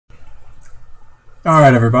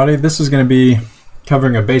Alright everybody, this is going to be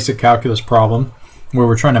covering a basic calculus problem where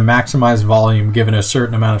we're trying to maximize volume given a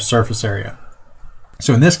certain amount of surface area.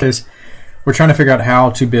 So in this case, we're trying to figure out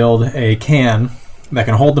how to build a can that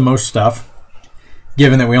can hold the most stuff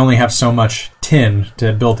given that we only have so much tin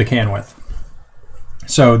to build the can with.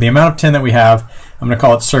 So the amount of tin that we have, I'm going to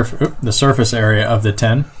call it the surface area of the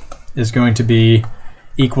tin, is going to be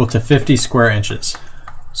equal to 50 square inches.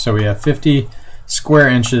 So we have 50 square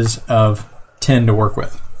inches of tin to work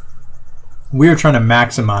with. We are trying to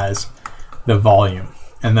maximize the volume,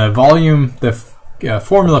 and the volume, the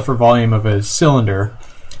formula for volume of a cylinder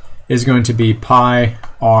is going to be pi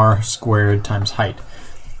r squared times height.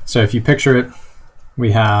 So if you picture it,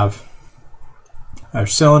 we have a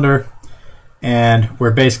cylinder and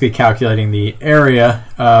we're basically calculating the area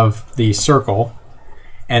of the circle,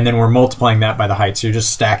 and then we're multiplying that by the height. So you're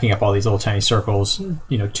just stacking up all these little tiny circles,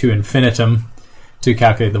 to infinitum to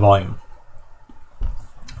calculate the volume.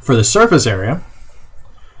 For the surface area,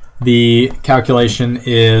 the calculation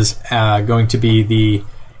is going to be the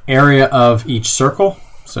area of each circle.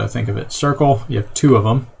 So think of it, circle, you have two of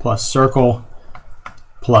them, plus circle,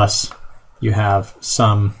 plus you have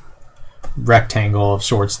some rectangle of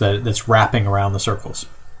sorts that's wrapping around the circles.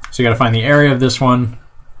 So you got to find the area of this one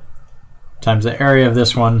times the area of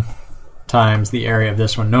this one times the area of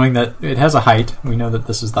this one. Knowing that it has a height, we know that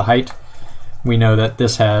this is the height. We know that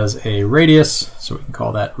this has a radius, so we can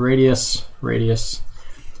call that radius.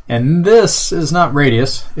 And this is not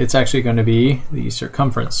radius, it's actually going to be the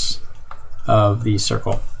circumference of the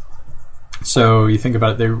circle. So you think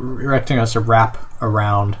about it, the rectangle has to wrap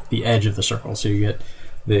around the edge of the circle. So you get,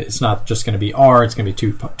 it's not just going to be r, it's going to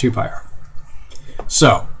be 2 pi r.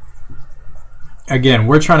 So again,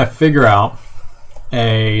 we're trying to figure out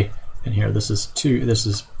and here this is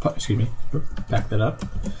excuse me, back that up.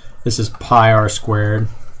 This is pi r squared,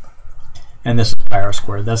 and this is pi r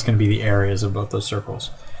squared. That's going to be the areas of both those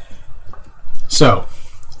circles. So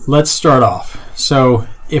let's start off. So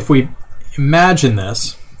if we imagine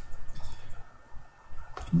this,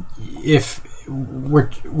 if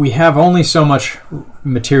we have only so much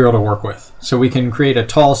material to work with, so we can create a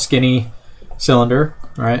tall, skinny cylinder,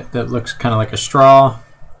 right? That looks kind of like a straw,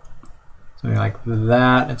 something like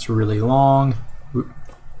that. It's really long.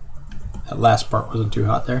 That last part wasn't too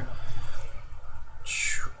hot there.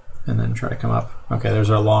 And then try to come up. Okay, there's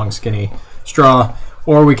our long, skinny straw.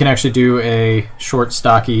 Or we can actually do a short,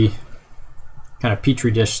 stocky, kind of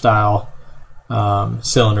petri dish style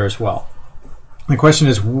cylinder as well. The question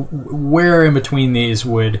is, where in between these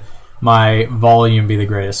would my volume be the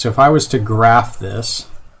greatest? So if I was to graph this,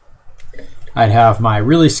 I'd have my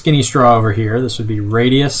really skinny straw over here. This would be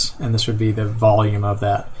radius, and this would be the volume of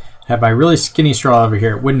that. Have my really skinny straw over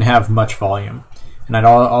here, it wouldn't have much volume. And I'd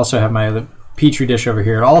also have my petri dish over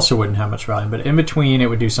here, it also wouldn't have much volume. But in between, it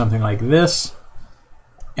would do something like this.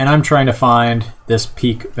 And I'm trying to find this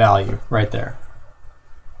peak value right there.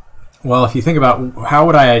 Well, if you think about how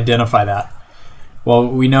would I identify that? Well,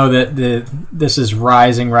 we know that this is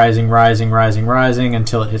rising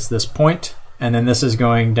until it hits this point. And then this is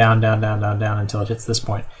going down until it hits this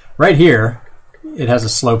point. Right here, it has a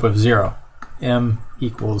slope of 0. M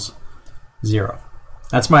equals 0.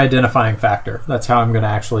 That's my identifying factor. That's how I'm going to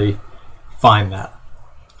actually find that.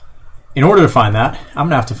 In order to find that, I'm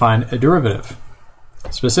going to have to find a derivative.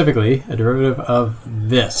 Specifically, a derivative of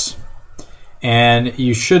this. And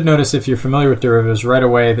you should notice, if you're familiar with derivatives right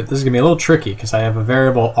away, that this is going to be a little tricky because I have a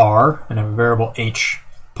variable r and I have a variable h.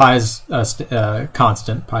 Pi is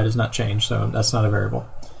constant. Pi does not change, so that's not a variable.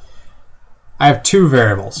 I have two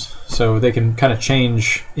variables, so they can kind of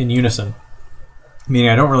change in unison, meaning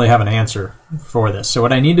I don't really have an answer for this. So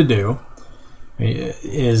what I need to do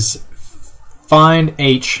is find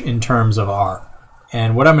h in terms of r.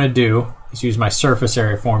 And what I'm going to do is use my surface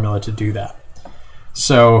area formula to do that.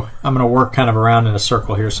 So I'm going to work kind of around in a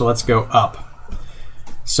circle here, so let's go up.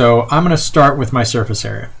 So I'm going to start with my surface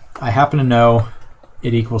area. I happen to know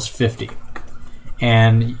it equals 50.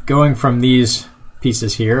 And going from these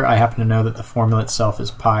pieces here, I happen to know that the formula itself is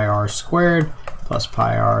pi r squared plus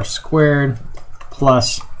pi r squared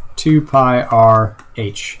plus 2 pi r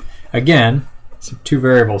h. Again, it's two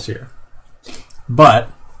variables here. But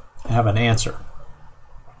I have an answer.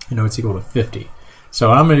 I know it's equal to 50. So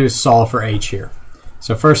what I'm going to do is solve for h here.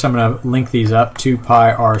 So first I'm going to link these up, 2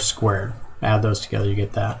 pi r squared. Add those together, you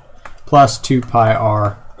get that. Plus 2 pi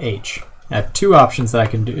r h. I have two options that I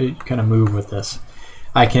can do, kind of move with this.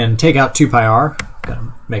 I can take out 2 pi r, kind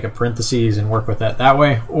of make a parentheses and work with that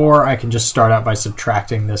way, or I can just start out by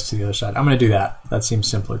subtracting this to the other side. I'm going to do that. That seems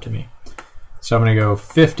simpler to me. So I'm going to go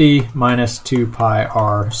 50 minus 2 pi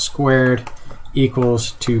r squared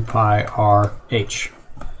equals 2 pi r h.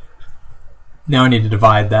 Now I need to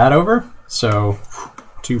divide that over, so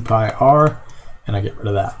 2 pi r, and I get rid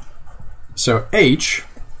of that. So h,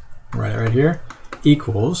 write it right here,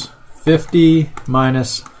 equals 50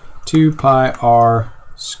 minus 2 pi r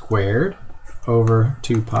squared over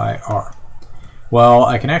 2 pi r. Well,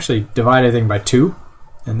 I can actually divide everything by 2,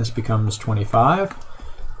 and this becomes 25.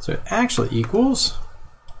 So it actually equals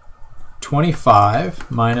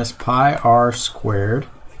 25 minus pi r squared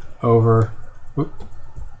over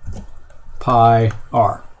pi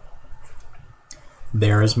r.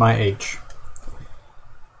 There is my h.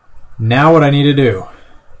 Now what I need to do,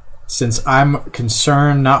 since I'm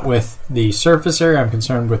concerned not with the surface area, I'm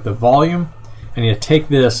concerned with the volume, I need to take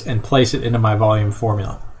this and place it into my volume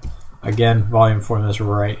formula. Again, volume formula is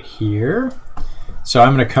right here. So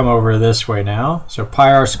I'm going to come over this way now. So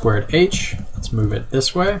pi r squared h, let's move it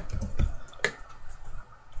this way.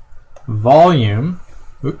 Volume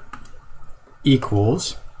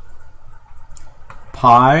equals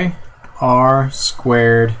pi r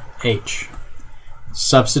squared h.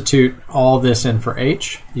 Substitute all this in for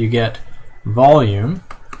h. You get volume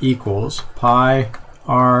equals pi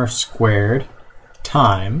r squared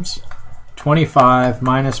times 25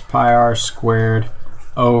 minus pi r squared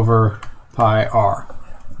over pi r.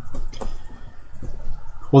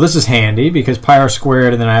 Well, this is handy because pi r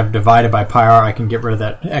squared, and then I have divided by pi r. I can get rid of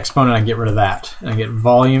that exponent. I can get rid of that, and I get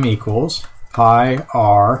volume equals pi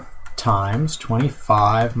r times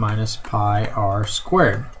 25 minus pi r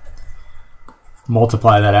squared.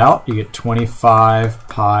 Multiply that out, you get 25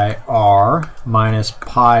 pi r minus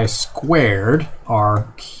pi squared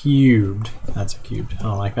r cubed. That's a cubed. I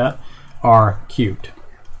don't like that. R cubed.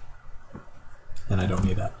 And I don't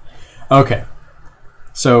need that. Okay.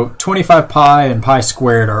 So 25 pi and pi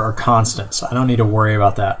squared are constants. I don't need to worry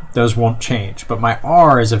about that. Those won't change. But my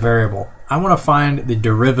r is a variable. I want to find the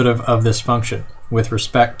derivative of this function with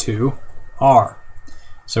respect to r.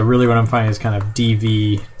 So really what I'm finding is kind of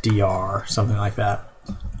dv dr, something like that.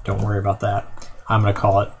 Don't worry about that. I'm going to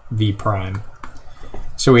call it v prime.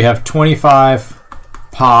 So we have 25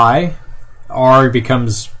 pi. R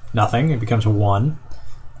becomes nothing. It becomes 1.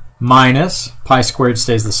 Minus pi squared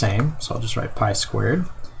stays the same. So I'll just write pi squared.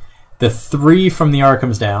 The 3 from the r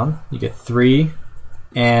comes down. You get 3,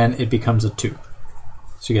 and it becomes a 2.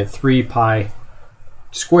 So you get 3 pi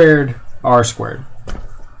squared r squared.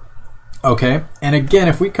 Okay, and again,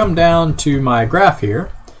 if we come down to my graph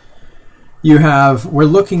here, we're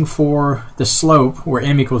looking for the slope where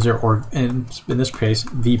m equals 0, or in this case,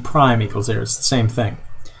 v prime equals 0. It's the same thing.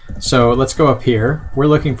 So let's go up here. We're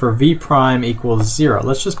looking for v prime equals 0.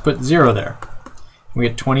 Let's just put 0 there. We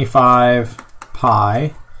get 25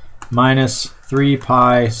 pi minus 3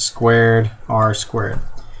 pi squared r squared.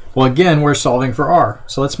 Well, again, we're solving for r.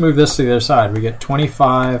 So let's move this to the other side. We get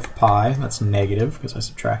 25 pi, that's negative because I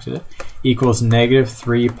subtracted it, equals negative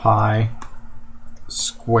 3 pi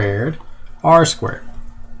squared r squared.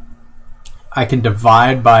 I can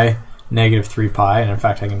divide by negative 3 pi, and in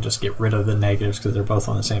fact I can just get rid of the negatives because they're both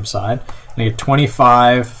on the same side. And I get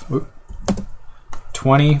 25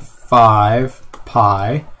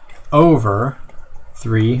 pi over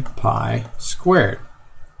 3 pi squared.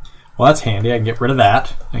 Well, that's handy. I can get rid of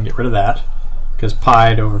that. I can get rid of that because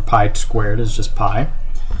pi over pi squared is just pi,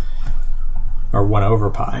 or 1 over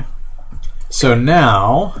pi. So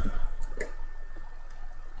now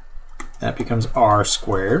that becomes r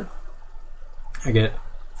squared. I get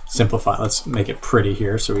simplify. Let's make it pretty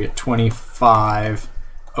here. So we get 25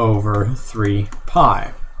 over 3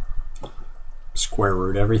 pi. Square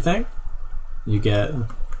root everything. You get,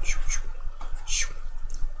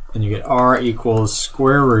 and you get r equals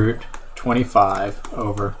square root 25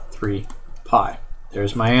 over 3 pi.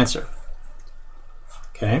 There's my answer.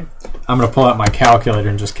 Okay, I'm going to pull out my calculator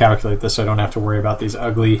and just calculate this so I don't have to worry about these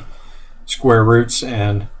ugly square roots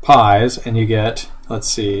and pi's. And you get, let's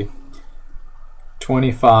see,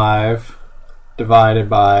 25 divided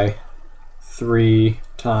by 3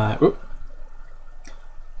 times,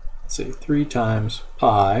 let's see, 3 times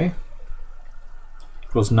pi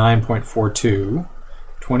equals 9.42.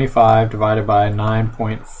 25 divided by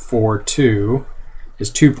 9.42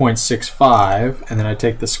 is 2.65, and then I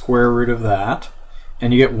take the square root of that,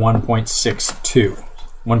 and you get 1.62,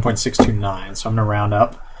 1.629. So I'm going to round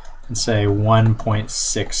up and say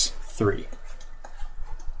 1.63.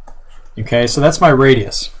 Okay, so that's my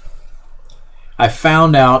radius. I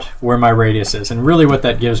found out where my radius is, and really what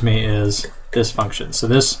that gives me is this function. So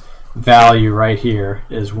this value right here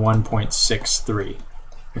is 1.63.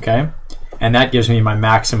 Okay, and that gives me my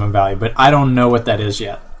maximum value, but I don't know what that is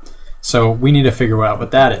yet. So we need to figure out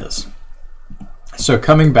what that is. So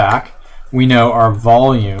coming back, we know our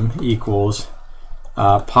volume equals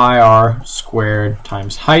pi r squared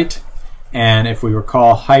times height. And if we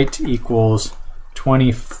recall, height equals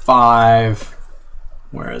 25,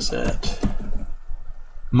 where is it?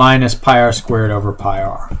 Minus pi r squared over pi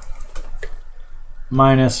r.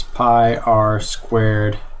 Minus pi r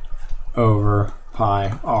squared over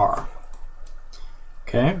pi r.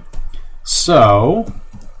 Okay, so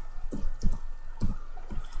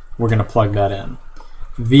we're going to plug that in.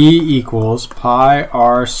 V equals pi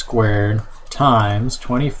r squared times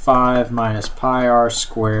 25 minus pi r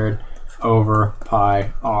squared over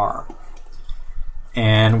pi r.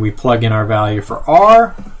 And we plug in our value for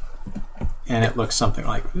r, and it looks something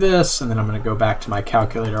like this. And then I'm going to go back to my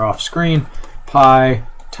calculator off screen. Pi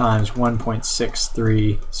times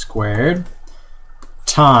 1.63 squared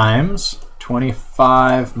times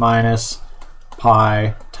 25 minus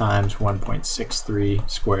pi times 1.63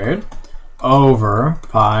 squared over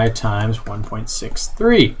pi times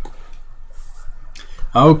 1.63.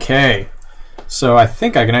 Okay, so I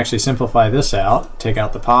think I can actually simplify this out. Take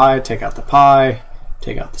out the pi, take out the pi,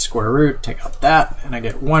 take out the square root, take out that, and I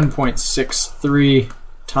get 1.63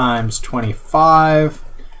 times 25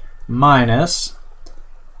 minus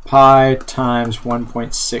pi times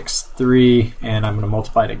 1.63, and I'm going to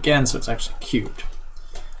multiply it again, so it's actually cubed.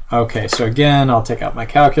 Okay, so again, I'll take out my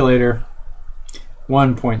calculator.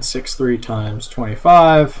 1.63 times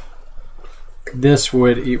 25. This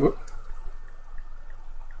would equal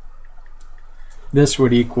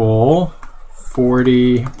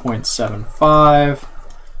 40.75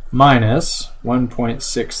 minus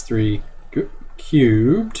 1.63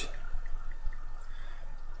 cubed.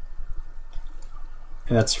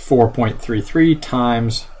 And that's 4.33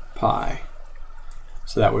 times pi.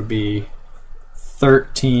 So that would be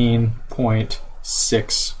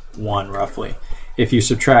 13.61 roughly. If you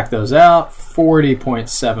subtract those out,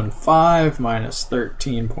 40.75 minus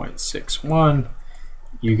 13.61,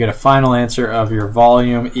 you get a final answer of your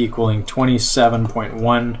volume equaling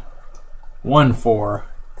 27.114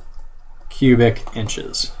 cubic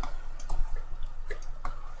inches.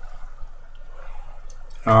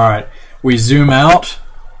 All right, we zoom out.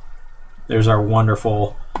 There's our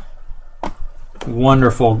wonderful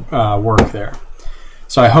work there.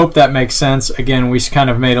 So I hope that makes sense. Again, we kind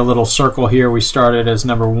of made a little circle here. We started as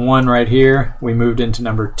number 1 right here. We moved into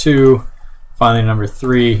number 2, finally number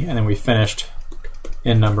 3, and then we finished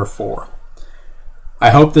in number 4. I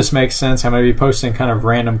hope this makes sense. I'm going to be posting kind of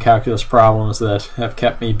random calculus problems that have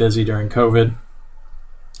kept me busy during COVID.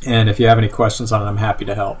 And if you have any questions on it, I'm happy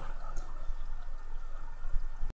to help.